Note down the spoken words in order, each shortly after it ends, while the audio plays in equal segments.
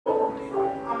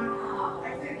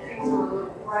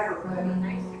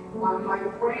my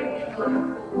brain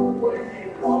what is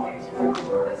it called?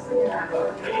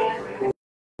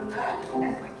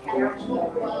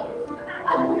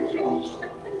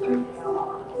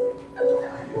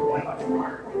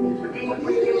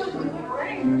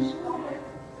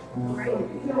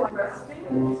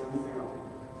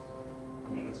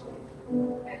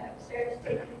 And upstairs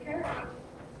taking care of.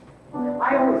 I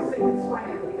always think it's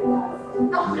funny.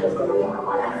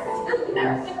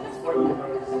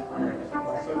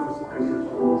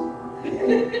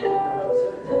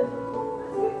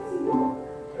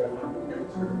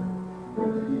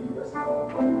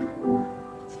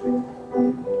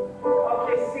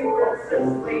 Okay, see where it says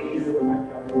ladies.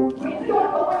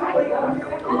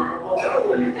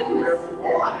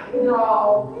 No,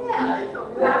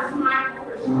 that's my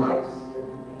Christmas.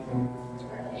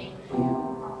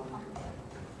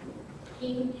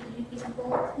 King, can you get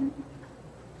bulletin?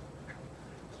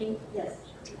 King, yes.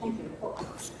 Thank you.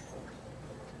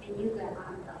 And you got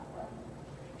on that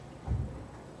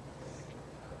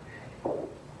one.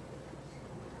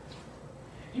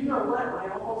 You know what? I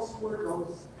almost swear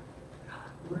those.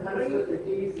 When I look at the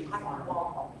daisies on the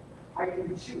wall, I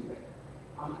can chew it.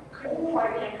 I couldn't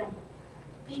quite get them.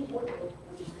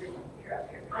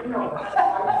 I know. I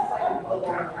was like, oh,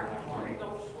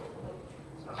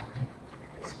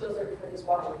 I suppose everybody's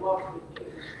watching walking.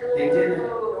 They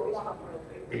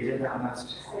did that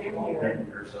last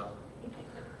event or so.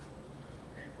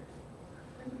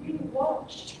 You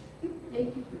watched.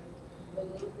 Thank you for a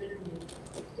little bit of news,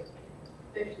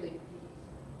 especially.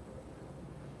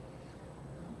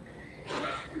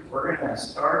 We're going to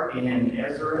start in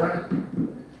Ezra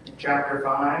chapter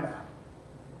 5.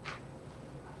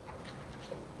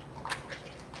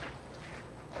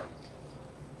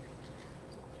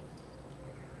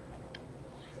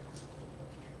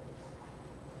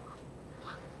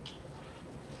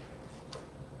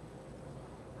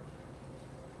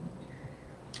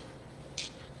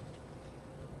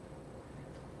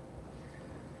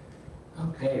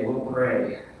 Okay, we'll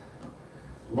pray.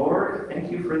 Lord,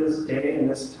 thank you for this day and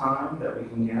this time that we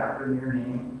can gather in your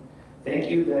name. Thank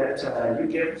you that you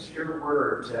give us your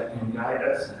word to guide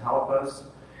us and help us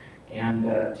and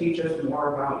teach us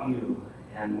more about you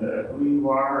and who you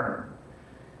are and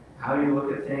how you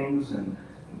look at things, and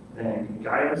then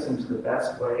guide us into the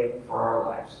best way for our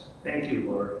lives. Thank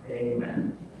you, Lord.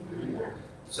 Amen.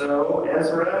 So,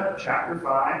 Ezra chapter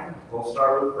 5, we'll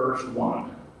start with verse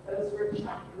 1. Ezra chapter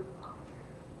 5.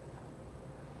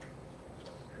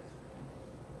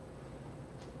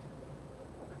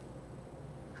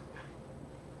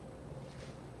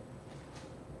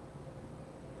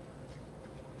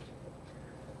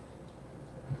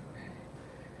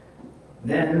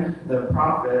 Then the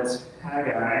prophets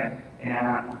Haggai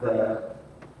and the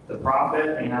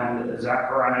prophet and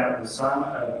Zechariah the son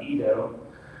of Iddo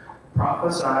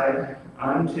prophesied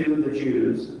unto the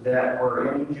Jews that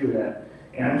were in Judah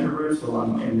and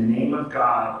Jerusalem in the name of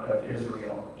God of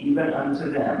Israel, even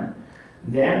unto them.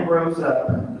 Then rose up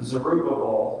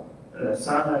Zerubbabel the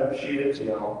son of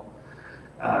Shealtiel,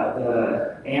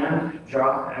 and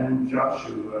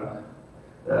Joshua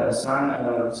the son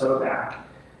of Zodak,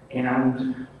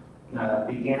 and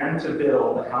began to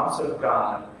build the house of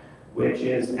God, which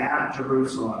is at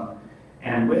Jerusalem.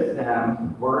 And with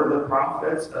them were the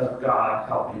prophets of God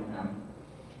helping them.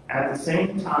 At the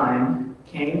same time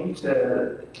came to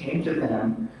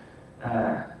them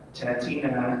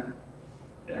Tatina,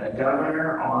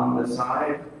 governor on this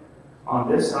side of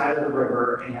the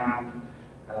river, and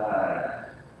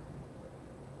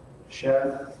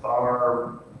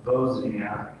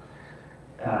Shethar-Boznah,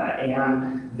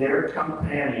 and their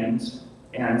companions,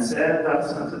 and said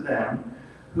thus unto them,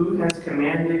 Who has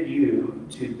commanded you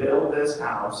to build this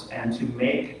house and to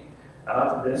make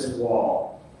up this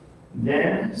wall?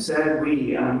 Then said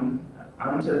we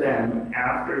unto them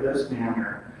after this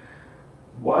manner,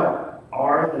 What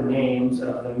are the names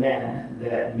of the men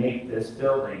that make this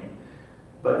building?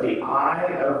 But the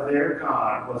eye of their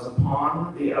God was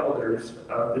upon the elders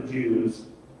of the Jews,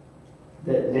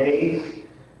 that they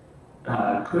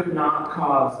could not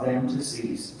cause them to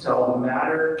cease till the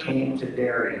matter came to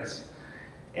Darius.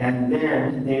 And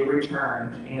then they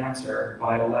returned answer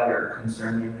by a letter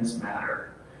concerning this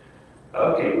matter.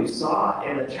 Okay, we saw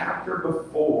in the chapter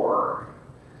before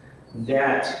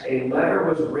that a letter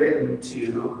was written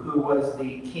to who was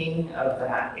the king of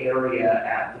that area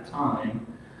at the time,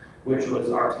 which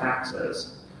was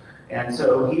Artaxerxes. And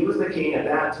so he was the king at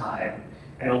that time,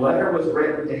 and a letter was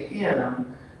written to him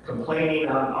complaining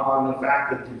on the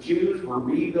fact that the Jews were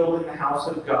rebuilding the house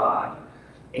of God,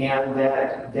 and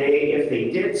that if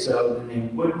they did so, then they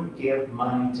wouldn't give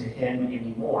money to him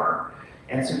anymore.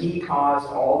 And so he caused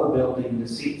all the building to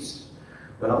cease.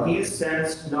 Well, he's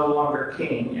since no longer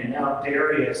king, and now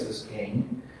Darius is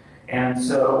king. And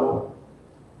so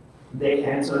now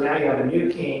you have a new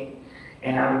king,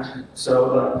 and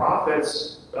so the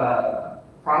prophets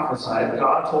prophesied.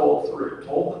 God told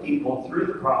the people through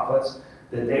the prophets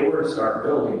that they were to start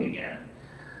building again.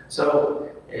 So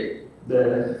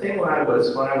the thing when I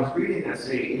was reading this,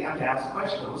 you have to ask the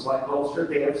question. It was like, well, should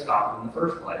they have stopped in the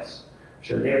first place?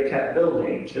 Should they have kept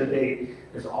building?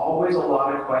 There's always a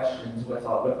lot of questions with a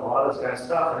lot of this kind of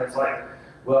stuff, and it's like,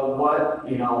 well, what,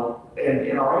 in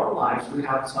our own lives, we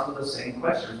have some of the same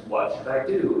questions. What should I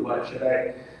do?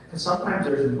 Because sometimes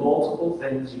there's multiple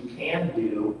things you can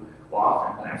do. Well,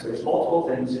 oftentimes there's multiple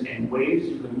things and ways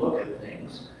you can look at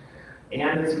things.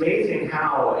 And it's amazing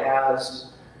how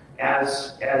as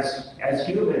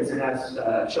humans and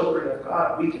as children of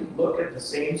God, we can look at the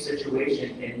same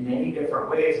situation in many different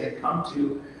ways and come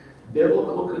to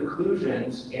biblical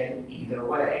conclusions in either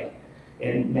way,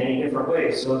 in many different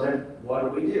ways. So then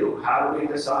what do? How do we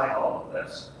decide all of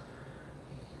this?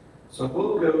 So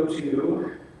we'll go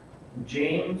to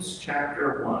James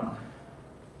chapter 1.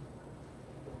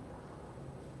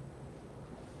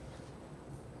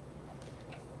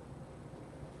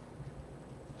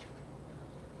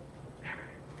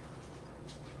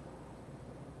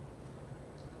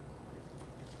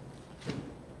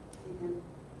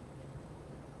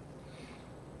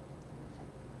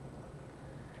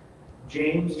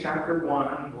 James chapter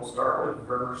 1, we'll start with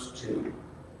verse 2.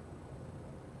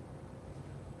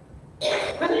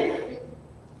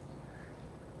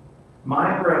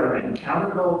 My brethren,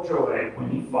 count it all joy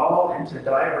when you fall into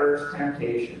diverse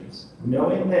temptations,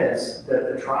 knowing this,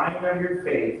 that the trying of your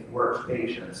faith works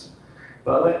patience.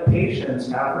 But let patience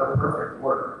have her perfect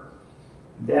work,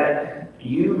 that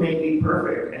you may be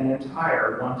perfect and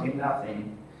entire, wanting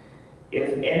nothing.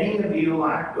 If any of you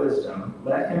lack wisdom,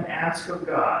 let him ask of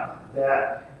God,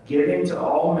 that giving to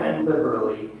all men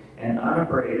liberally and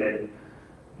unupbraided,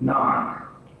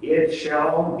 it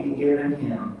shall be given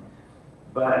him.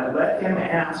 But let him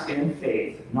ask in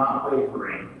faith, not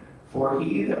wavering. For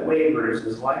he that wavers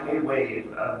is like a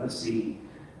wave of the sea,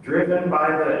 driven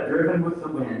with the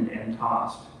wind and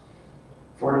tossed.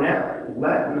 For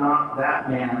let not that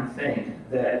man think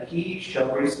that he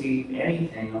shall receive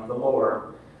anything of the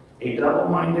Lord. A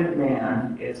double-minded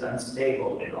man is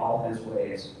unstable in all his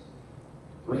ways.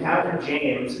 We have in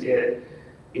James it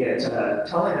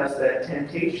telling us that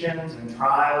temptations and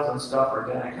trials and stuff are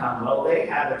going to come. Well, they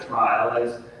had a trial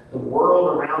as the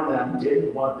world around them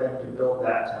didn't want them to build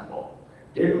that temple,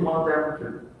 didn't want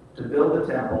them to build the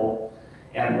temple,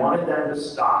 and wanted them to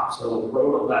stop. So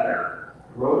wrote a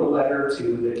letter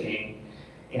to the king.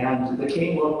 And the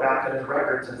king looked back at his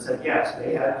records and said, yes,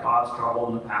 they had caused trouble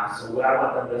in the past, so I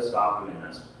want them to stop doing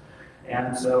this.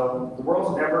 And so the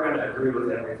world's never going to agree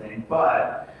with everything,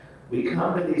 but we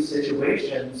come to these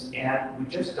situations and we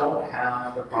just don't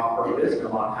have the proper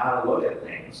wisdom on how to look at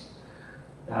things.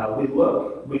 We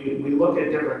look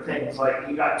at different things, like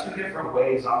you got two different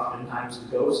ways oftentimes to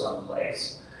go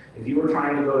someplace. If you were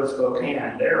trying to go to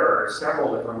Spokane, there are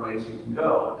several different ways you can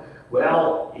go.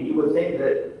 Well, you would think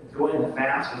that going the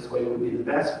fastest way would be the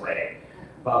best way.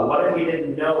 But what if you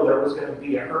didn't know there was going to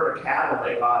be a herd of cattle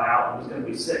they got out and was going to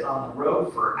be sitting on the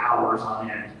road for hours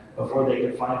on end before they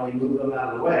could finally move them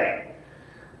out of the way?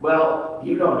 Well,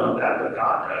 you don't know that, but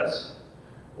God does.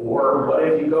 Or what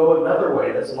if you go another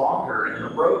way that's longer and the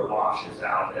road washes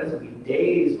out? It's going to be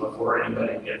days before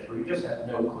anybody gets through. You just have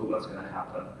no clue what's going to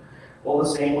happen. Well, the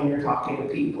same when you're talking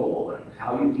to people and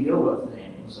how you deal with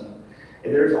things. And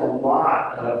there's a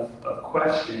lot of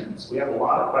questions. We have a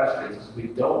lot of questions. We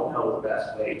don't know the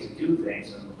best way to do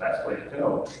things and the best way to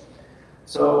go.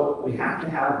 So we have to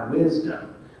have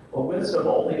wisdom. Well, wisdom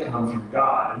only comes from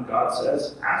God, and God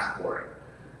says, ask for it.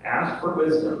 Ask for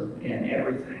wisdom in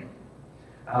everything.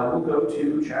 We'll go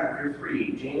to chapter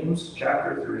 3, James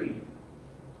chapter 3.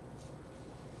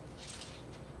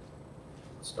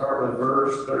 Start with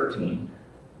verse 13.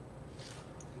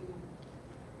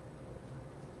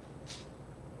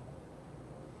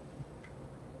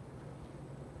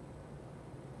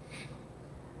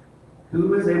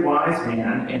 Who is a wise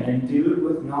man and endued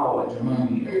with knowledge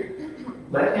among you?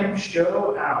 Let him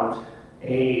show out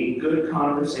a good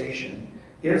conversation,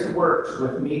 his works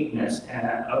with meekness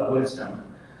and of wisdom.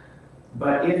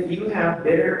 But if you have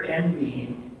bitter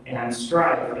envying and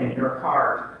strife in your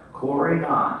heart, glory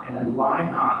not and lie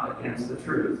not against the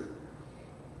truth.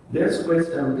 This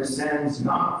wisdom descends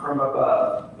not from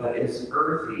above, but is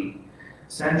earthy,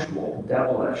 sensual,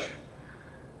 devilish.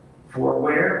 For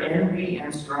where envy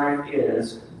and strife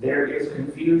is, there is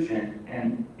confusion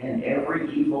and every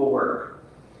evil work.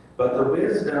 But the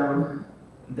wisdom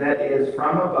that is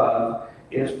from above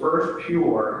is first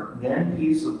pure, then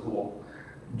peaceable,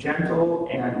 gentle,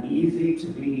 and easy to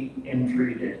be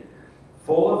entreated,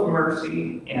 full of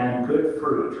mercy and good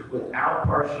fruit, without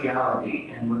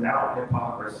partiality and without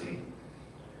hypocrisy.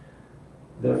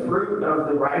 The fruit of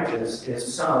the righteous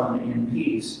is sown in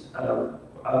peace of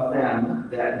them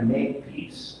that make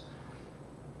peace.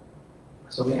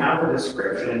 So we have a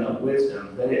description of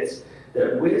wisdom,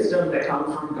 that wisdom that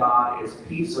comes from God is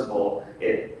peaceable.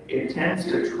 It tends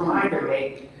to try to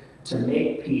make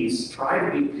peace, try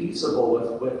to be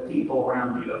peaceable with people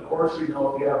around you. Of course, you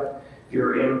know, if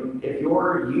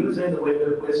you're using the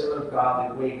wisdom of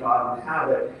God the way God would have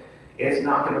it, it's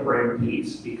not going to bring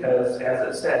peace, because, as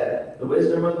it said, the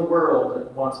wisdom of the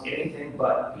world wants anything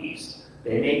but peace.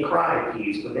 They may cry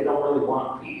peace, but they don't really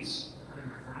want peace.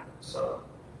 So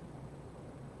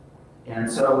you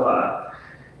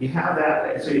have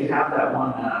that. So you have that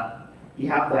one. You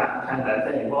have that kind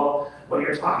of thing. Well, when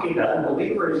you're talking to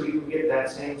unbelievers, you can get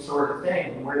that same sort of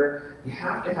thing, where you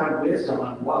have to have wisdom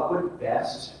on what would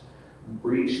best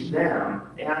reach them.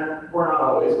 And we're not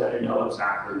always going to know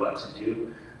exactly what to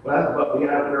do. But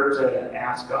we're to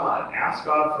ask God. Ask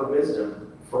God for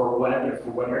wisdom for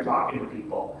when you're talking to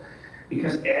people.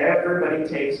 Because everybody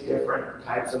takes different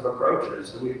types of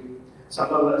approaches. Some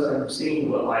of us have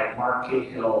seen what like Mark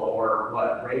Cahill or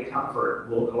what Ray Comfort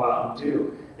will go out and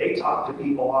do. They talk to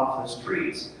people off the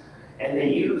streets, and they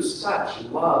use such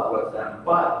love with them,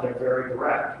 but they're very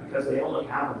direct because they only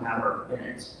have a matter of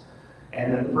minutes.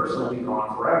 And then the person will be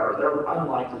gone forever. They're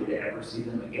unlikely to ever see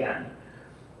them again.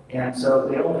 And so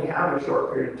they only have a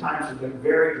short period of time, so they're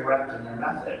very direct in their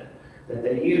method that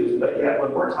they use. But yet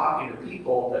when we're talking to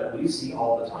people that we see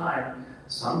all the time,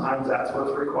 sometimes that's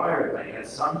what's required. And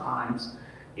sometimes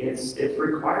it's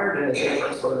required in a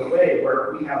different sort of way,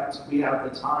 where we have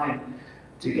the time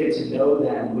to get to know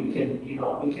them. We can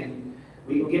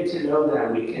get to know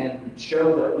them. We can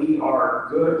show that we are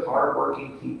good,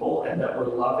 hardworking people, and that we're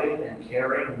loving and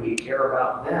caring. We care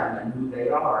about them and who they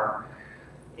are.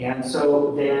 And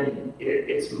so then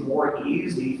it's more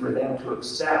easy for them to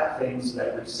accept things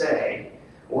that we say,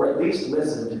 or at least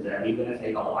listen to them, even if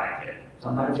they don't like it.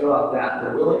 Sometimes you'll have that.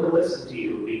 They're willing to listen to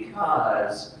you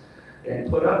and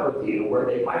put up with you, where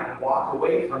they might walk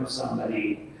away from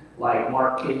somebody like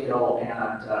Mark Cahill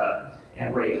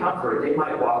and Ray Comfort. They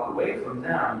might walk away from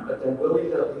them, but they're willing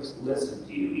to at least listen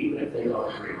to you, even if they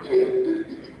don't agree with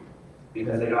you,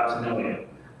 because they got to know you.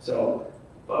 So,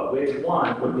 but which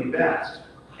one would be best?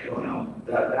 I don't know.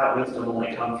 That wisdom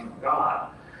only comes from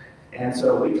God. And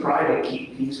so we try to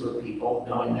keep peace with people,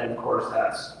 knowing that, of course,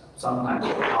 that's sometimes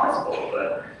impossible.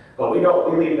 But we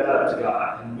leave that up to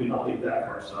God, and we don't leave that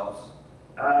for ourselves.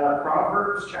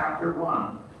 Proverbs chapter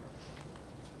 1.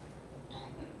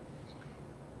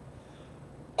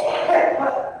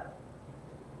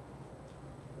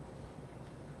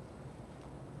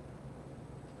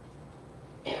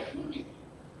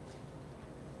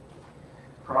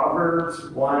 Proverbs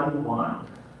 1:1.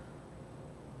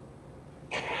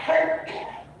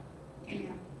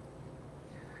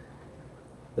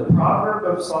 The proverb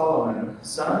of Solomon,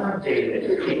 son of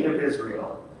David, king of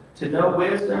Israel, to know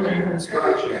wisdom and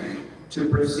instruction, to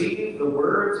perceive the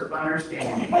words of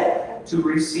understanding, to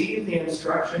receive the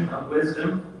instruction of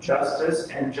wisdom, justice,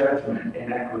 and judgment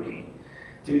and equity,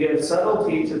 to give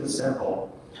subtlety to the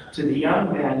simple, to the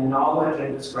young man knowledge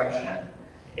and discretion.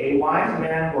 A wise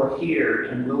man will hear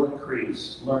and will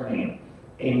increase learning.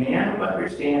 A man of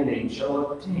understanding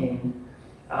shall obtain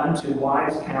unto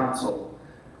wise counsel,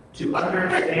 to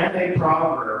understand a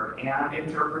proverb and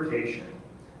interpretation,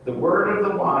 the word of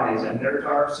the wise and their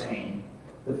dark saying.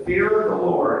 The fear of the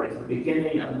Lord is the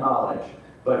beginning of knowledge,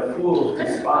 but fools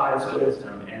despise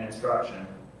wisdom and instruction.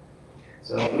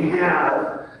 So we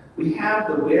have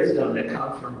the wisdom that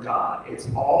comes from God. It's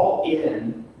all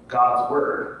in God's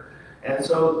word. And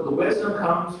so the wisdom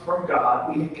comes from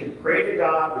God. We can pray to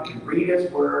God. We can read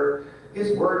His word.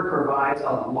 His word provides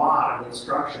a lot of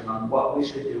instruction on what we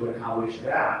should do and how we should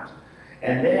act.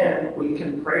 And then we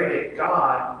can pray to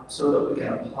God so that we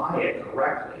can apply it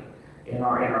correctly in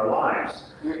our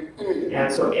lives.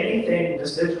 And so anything,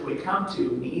 decision we come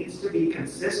to needs to be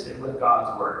consistent with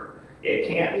God's word. It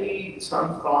can't be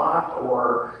some thought,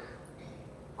 or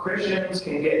Christians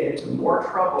can get into more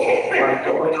trouble by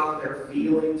going on their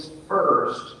feelings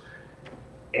first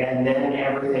and then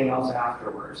everything else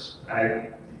afterwards.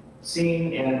 I've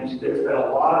seen, and there's been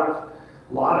a lot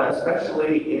of,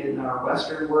 especially in our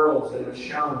Western worlds, that have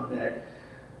shown that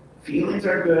Feelings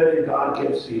are good, and God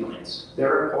gives feelings.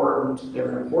 They're important. They're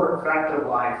an important fact of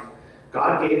life.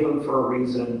 God gave them for a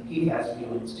reason. He has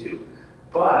feelings too.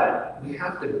 But we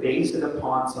have to base it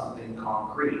upon something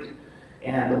concrete.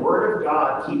 And the Word of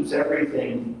God keeps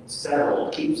everything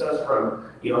settled, keeps us from,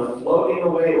 floating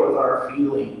away with our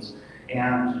feelings,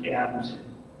 and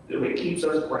it keeps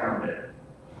us grounded.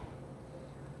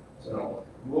 So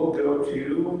we'll go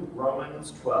to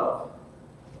Romans 12.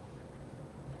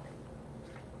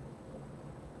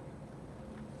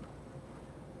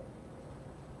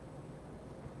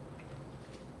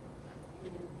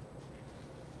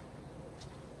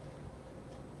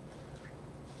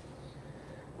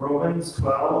 Romans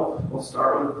 12, we'll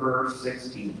start with verse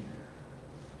 16.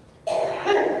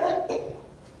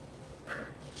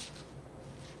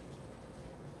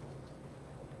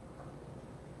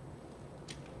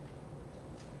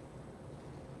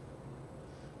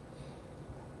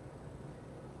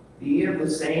 Be of the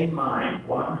same mind,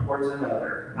 one towards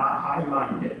another, not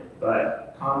high-minded,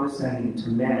 but condescending to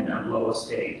men of low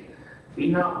estate. Be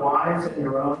not wise in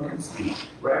your own conceit.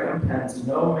 Recompense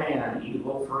no man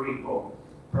evil for evil.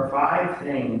 Provide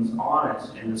things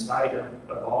honest in the sight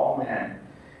of all men.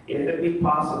 If it be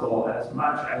possible, as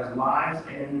much as lies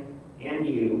in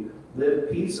you,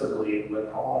 live peaceably with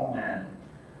all men.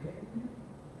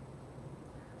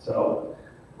 So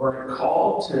we're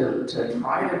called to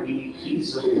try to be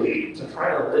peaceably, to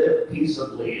try to live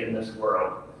peaceably in this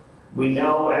world. We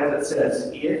know, as it says,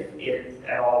 if it's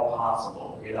at all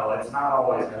possible. It's not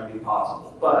always going to be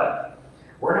possible, but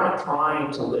we're not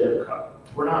trying to live.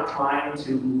 We're not trying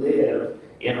to live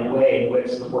in a way in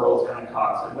which the world's going to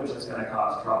cause, in which it's going to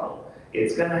cause trouble.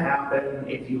 It's going to happen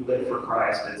if you live for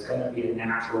Christ. It's going to be a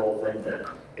natural thing that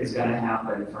is going to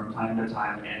happen from time to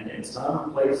time, and in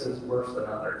some places worse than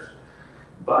others.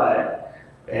 But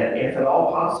if at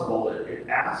all possible,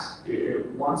 it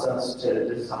wants us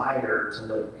to desire to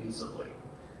live peaceably,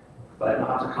 but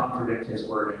not to contradict His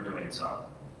Word in doing so.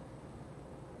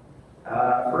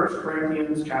 1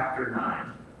 Corinthians chapter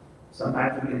 9.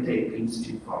 Sometimes we can take peace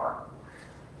too far.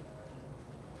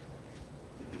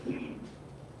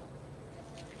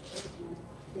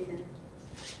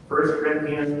 First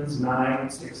Corinthians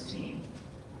 9:16.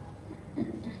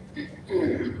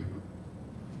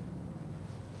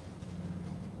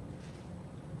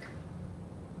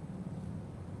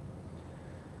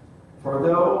 For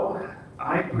though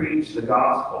I preach the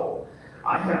gospel,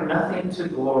 I have nothing to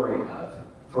glory of,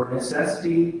 for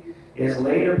necessity is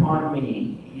laid upon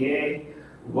me. Yea,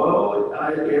 woe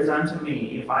is unto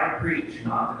me if I preach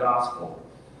not the gospel.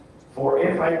 For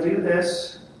if I do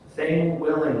this thing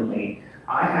willingly,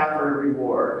 I have a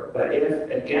reward. But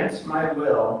if against my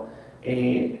will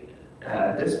a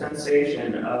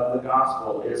dispensation of the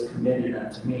gospel is committed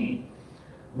unto me,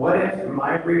 what is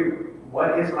my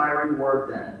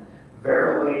reward then?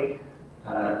 Verily,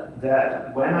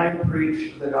 that when I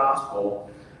preach the gospel,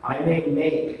 I may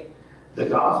make the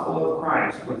gospel of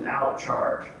Christ without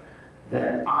charge,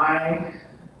 that I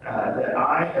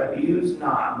abuse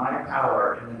not my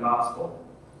power in the gospel.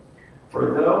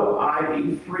 For though I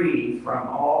be free from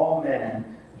all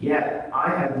men, yet I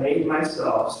have made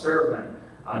myself servant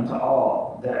unto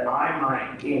all, that I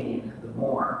might gain the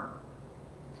more.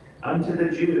 Unto the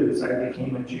Jews I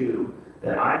became a Jew,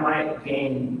 that I might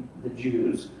gain the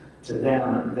Jews. To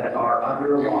them that are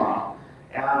under law,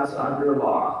 as under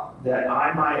law, that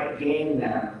I might gain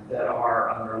them that are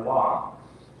under law.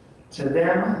 To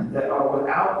them that are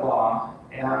without law,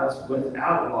 as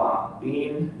without law,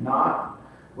 being not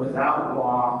without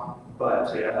law,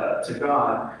 but to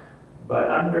God, but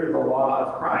under the law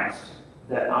of Christ,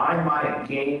 that I might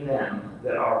gain them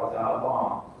that are without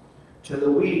law. To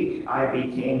the weak I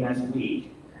became as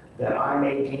weak, that I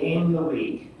may gain the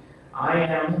weak. I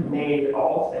am made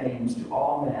all things to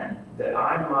all men, that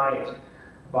I might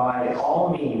by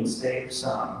all means save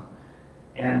some.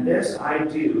 And this I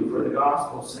do for the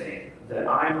gospel's sake, that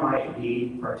I might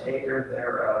be partaker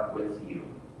thereof with you.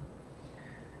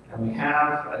 And we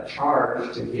have a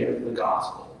charge to give the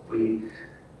gospel.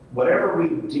 Whatever we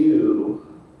do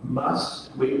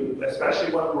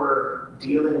especially when we're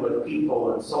dealing with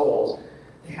people and souls,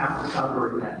 they have to come to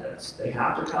repentance. They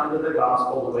have to come to the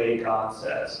gospel the way God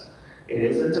says. It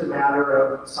isn't a matter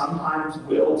of, sometimes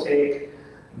we'll take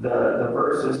the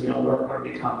verses, we're going to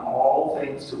become all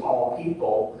things to all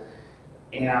people,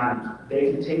 and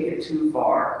they can take it too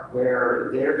far, where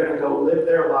they're going to go live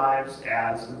their lives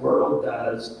as the world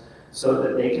does so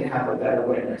that they can have a better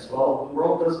witness. Well, the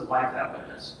world doesn't like that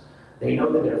witness. They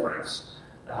know the difference.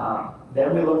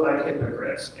 Then we look like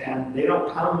hypocrites, and they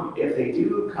don't come, if they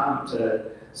do come to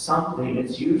something,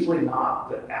 it's usually not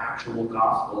the actual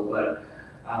gospel, but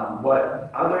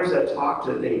What others have talked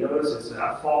to, they notice is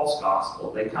a false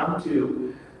gospel. They come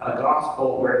to a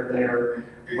gospel where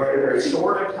they're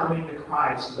sort of coming to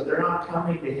Christ, but they're not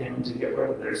coming to him to get rid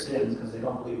of their sins because they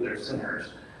don't believe they're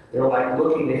sinners. They're like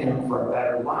looking to him for a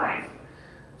better life.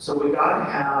 So we got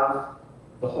to have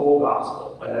the whole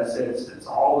gospel. It's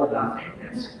all or nothing.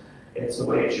 It's the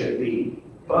way it should be.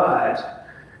 But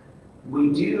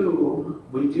we do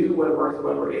when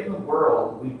we're in the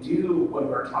world, we do when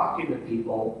we're talking to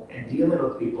people and dealing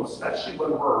with people, especially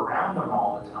when we're around them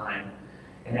all the time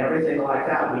and everything like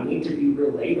that. We need to be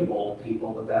relatable to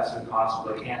people the best we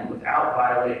possibly can without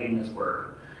violating his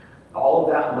word. All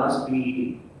of that must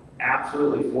be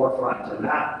absolutely forefront, and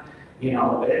that,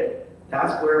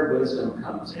 that's where wisdom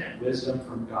comes in, wisdom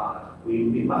from God. We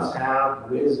must have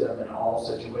wisdom in all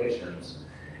situations.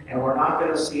 And we're not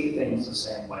going to see things the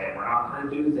same way. We're not going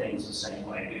to do things the same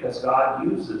way because God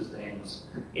uses things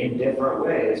in different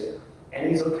ways. And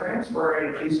he's trying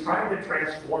to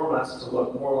transform us to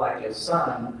look more like his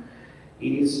son.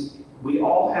 We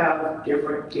all have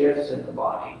different gifts in the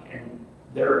body, and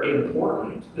they're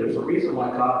important. There's a reason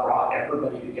why God brought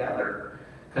everybody together,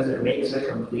 because it makes a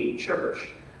complete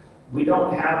church. We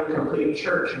don't have a complete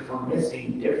church if we're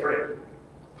missing different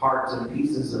parts and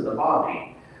pieces of the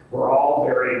body. We're all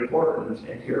very important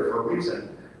and here for a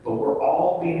reason, but we're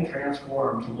all being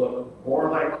transformed to look more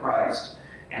like Christ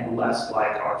and less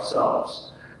like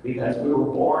ourselves. Because we were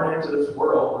born into this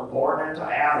world, we're born into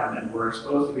Adam, and we're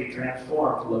supposed to be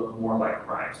transformed to look more like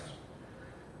Christ.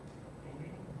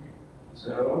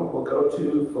 So we'll go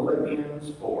to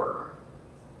Philippians 4.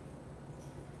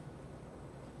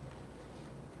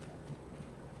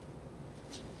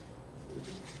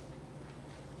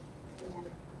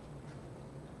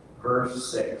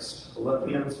 Verse 6,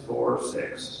 Philippians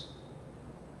 4:6.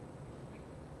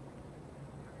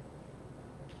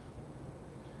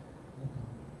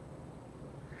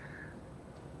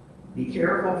 Be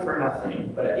careful for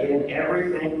nothing, but in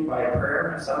everything by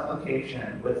prayer and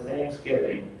supplication with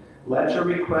thanksgiving, let your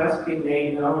requests be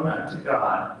made known unto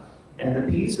God, and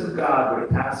the peace of God,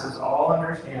 which passes all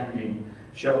understanding,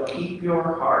 shall keep your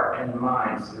heart and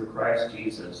minds through Christ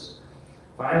Jesus.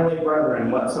 Finally, brethren,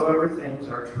 whatsoever things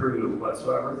are true,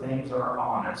 whatsoever things are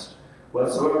honest,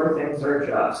 whatsoever things are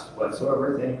just,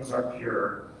 whatsoever things are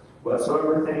pure,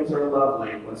 whatsoever things are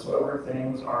lovely, whatsoever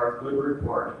things are of good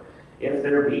report, if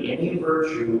there be any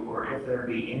virtue or if there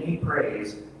be any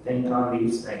praise, think on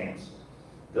these things.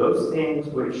 Those things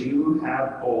which you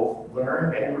have both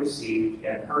learned and received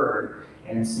and heard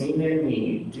and seen in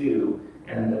me, do,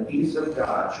 and the peace of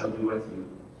God shall be with you.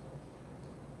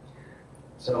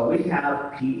 So we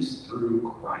have peace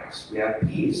through Christ. We have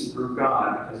peace through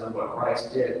God because of what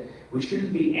Christ did. We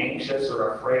shouldn't be anxious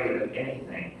or afraid of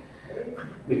anything.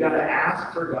 We got to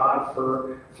ask for God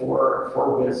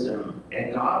for wisdom,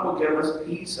 and God will give us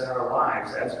peace in our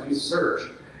lives as we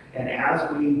search and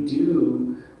as we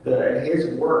do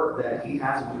His work that He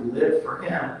has. We live for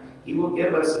Him. He will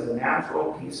give us a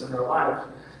natural peace in our life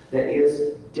that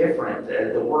is different.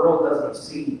 The world doesn't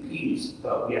see peace,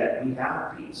 but yet we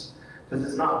have peace. Because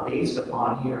it's not based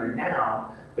upon here and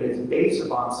now, but it's based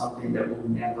upon something that will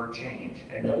never change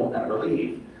and that will never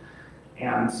leave.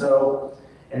 And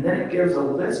then it gives a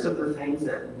list of the things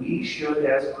that we should,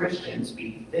 as Christians,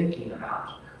 be thinking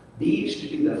about. These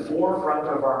should be the forefront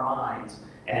of our minds.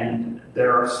 And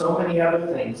there are so many other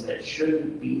things that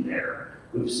shouldn't be there.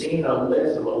 We've seen a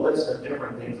list of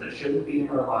different things that shouldn't be in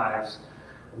our lives.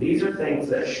 These are things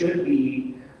that should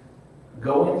be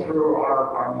going through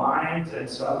our minds and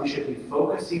stuff. We should be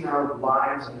focusing our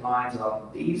lives and minds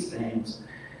on these things.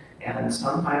 And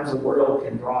sometimes the world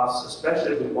can draw us,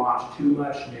 especially if we watch too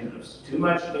much news. Too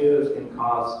much news can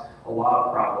cause a lot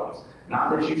of problems. Not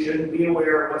that you shouldn't be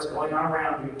aware of what's going on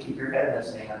around you, keep your head in the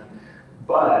sand,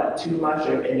 but too much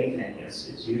of anything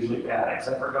is usually bad,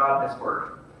 except for God and His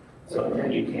Word. So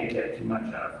then you can't get too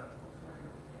much of it.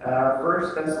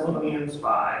 1 Thessalonians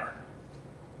 5.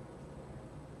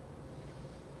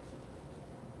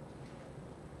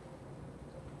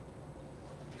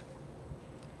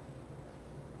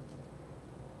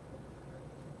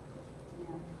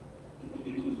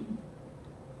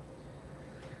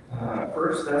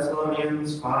 First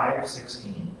Thessalonians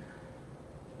 5:16.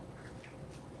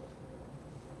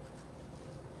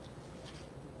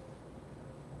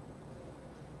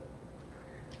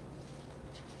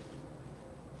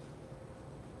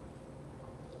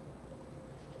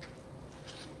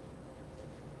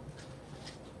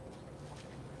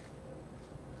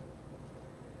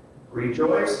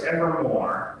 Rejoice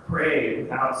evermore, pray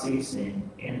without ceasing,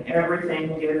 in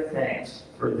everything give thanks,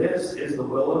 for this is the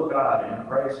will of God in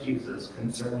Christ Jesus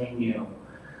concerning you.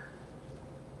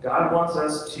 God wants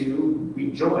us to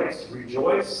rejoice.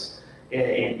 Rejoice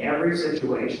in every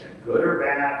situation, good or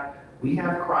bad. We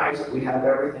have Christ. We have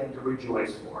everything to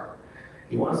rejoice for.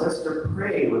 He wants us to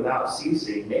pray without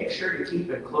ceasing. Make sure to keep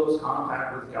in close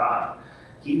contact with God.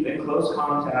 Keep in close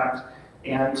contact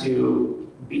and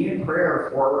to be in prayer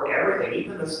for everything,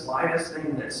 even the slightest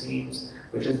thing that seems,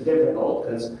 which is difficult,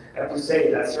 because I have to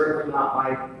say that's certainly not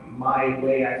my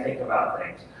way I think about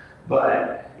things.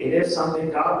 But it is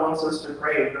something God wants us to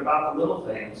pray even about the little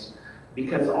things,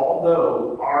 because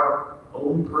although our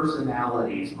own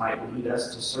personalities might lead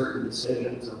us to certain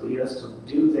decisions and lead us to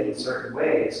do things certain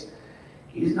ways,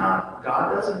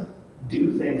 God doesn't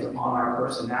do things upon our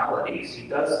personalities. He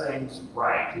does things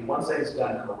right. He wants things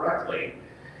done correctly.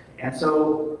 And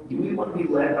so we want to be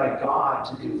led by God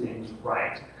to do things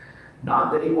right.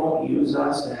 Not that he won't use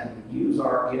us and use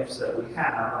our gifts that we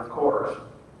have, of course,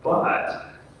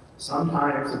 but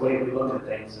sometimes the way we look at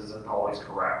things isn't always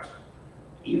correct.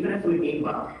 Even if we mean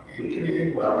well, we can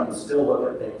mean well and still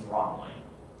look at things wrongly.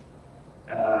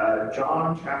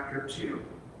 John chapter 2.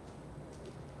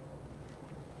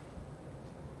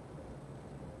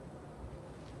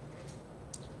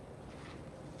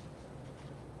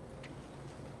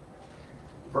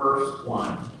 Verse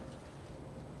 1.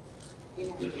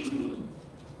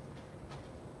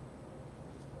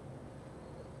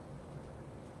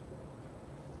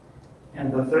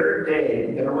 And the third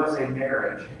day there was a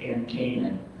marriage in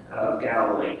Canaan of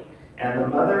Galilee, and the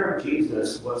mother of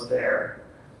Jesus was there.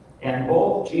 And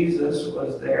both Jesus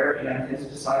was there and his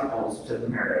disciples to the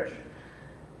marriage.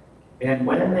 And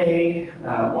when they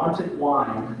wanted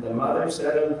wine, the mother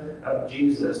said of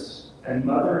Jesus, and the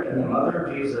mother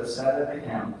of Jesus said unto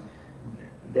him,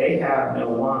 They have no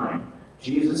wine.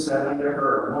 Jesus said unto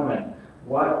her, Woman,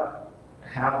 what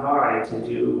have I to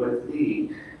do with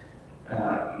thee?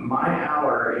 My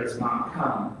hour is not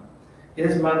come.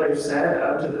 His mother said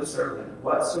unto the servant,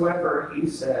 Whatsoever he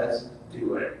says,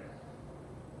 do it.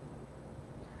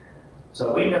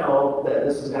 So we know that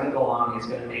this is going to go on. He's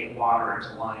going to make water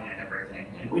into wine and everything.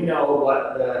 And we know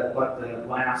what the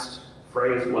last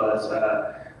phrase was,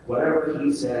 whatever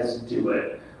he says, do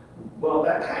it. Well,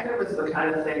 that kind of is the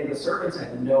kind of thing, the servants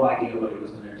had no idea what he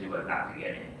was going to do at that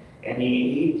beginning. And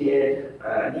he did,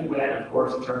 he went, of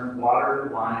course, turned water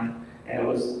to wine, and it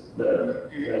was the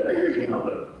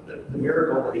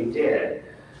miracle that he did.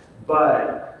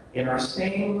 But in our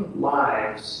same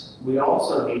lives, we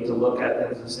also need to look at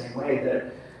things the same way,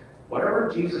 that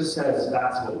whatever Jesus says,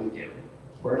 that's what we do.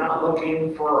 We're not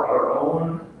looking for our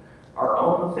own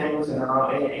things in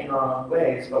our own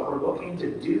ways, but we're looking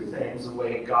to do things the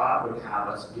way God would have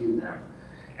us do them.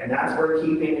 And that's where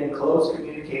keeping in close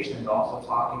communication is also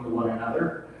talking to one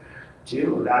another,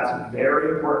 too. That's a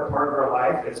very important part of our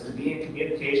life, is to be in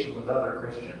communication with other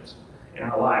Christians in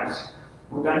our lives.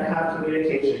 We're going to have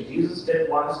communication. Jesus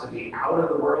didn't want us to be out of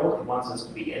the world. He wants us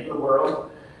to be in the world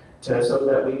so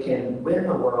that we can win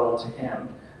the world to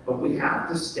him. But we have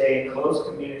to stay in close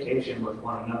communication with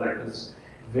one another, because it's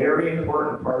a very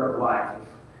important part of life.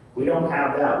 If we don't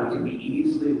have that, we can be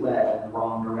easily led in the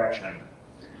wrong direction.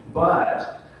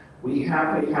 But we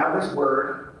have his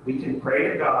word. We can pray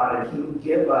to God, and he will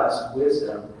give us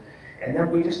wisdom. And then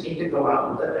we just need to go out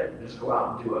and live it. Just go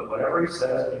out and do it. Whatever he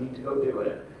says, we need to go do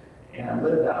it and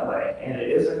live that way. And it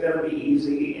isn't going to be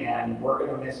easy, and we're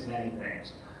going to miss many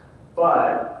things.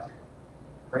 But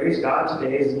praise God,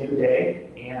 today is a new day,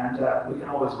 and we can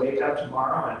always wake up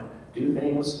tomorrow and do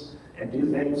things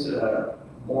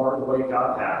more the way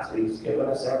God has. He's given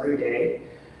us every day,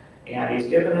 and he's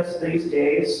given us these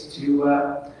days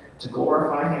to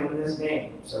glorify him in his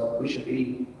name. So we should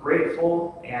be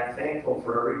grateful and thankful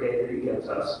for every day that he gives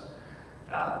us.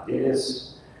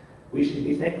 We should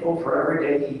be thankful for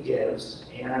every day he gives,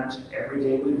 and every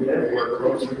day we live, we're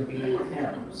closer to being with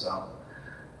him. So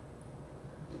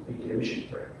we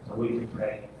should pray. So we can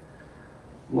pray.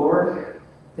 Lord,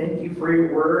 thank you for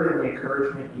your word and the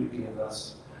encouragement you give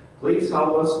us. Please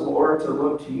help us, Lord, to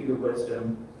look to you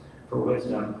for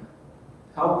wisdom.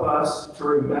 Help us to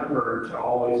remember to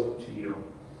always look to you.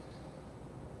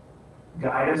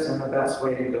 Guide us in the best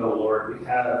way to go, Lord.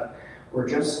 We're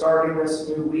just starting this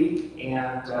new week,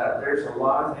 and there's a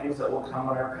lot of things that will come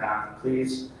on our path.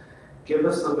 Please give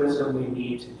us the wisdom we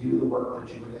need to do the work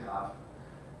that you would have.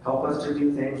 Help us to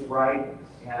do things right,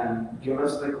 and give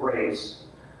us the grace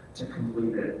to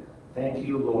complete it. Thank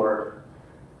you, Lord,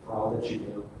 for all that you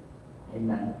do.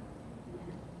 Amen.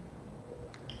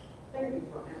 Thank you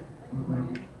for that.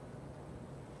 Mm-hmm.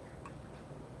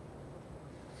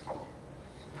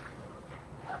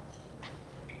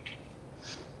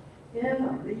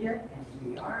 Leah,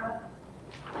 and Liara.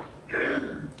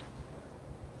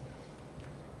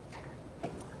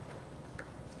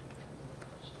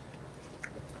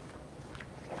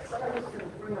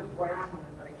 a brown one,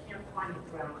 but I can't find a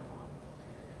brown one.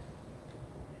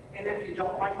 And if you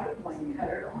don't like the plain, cut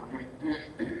it on.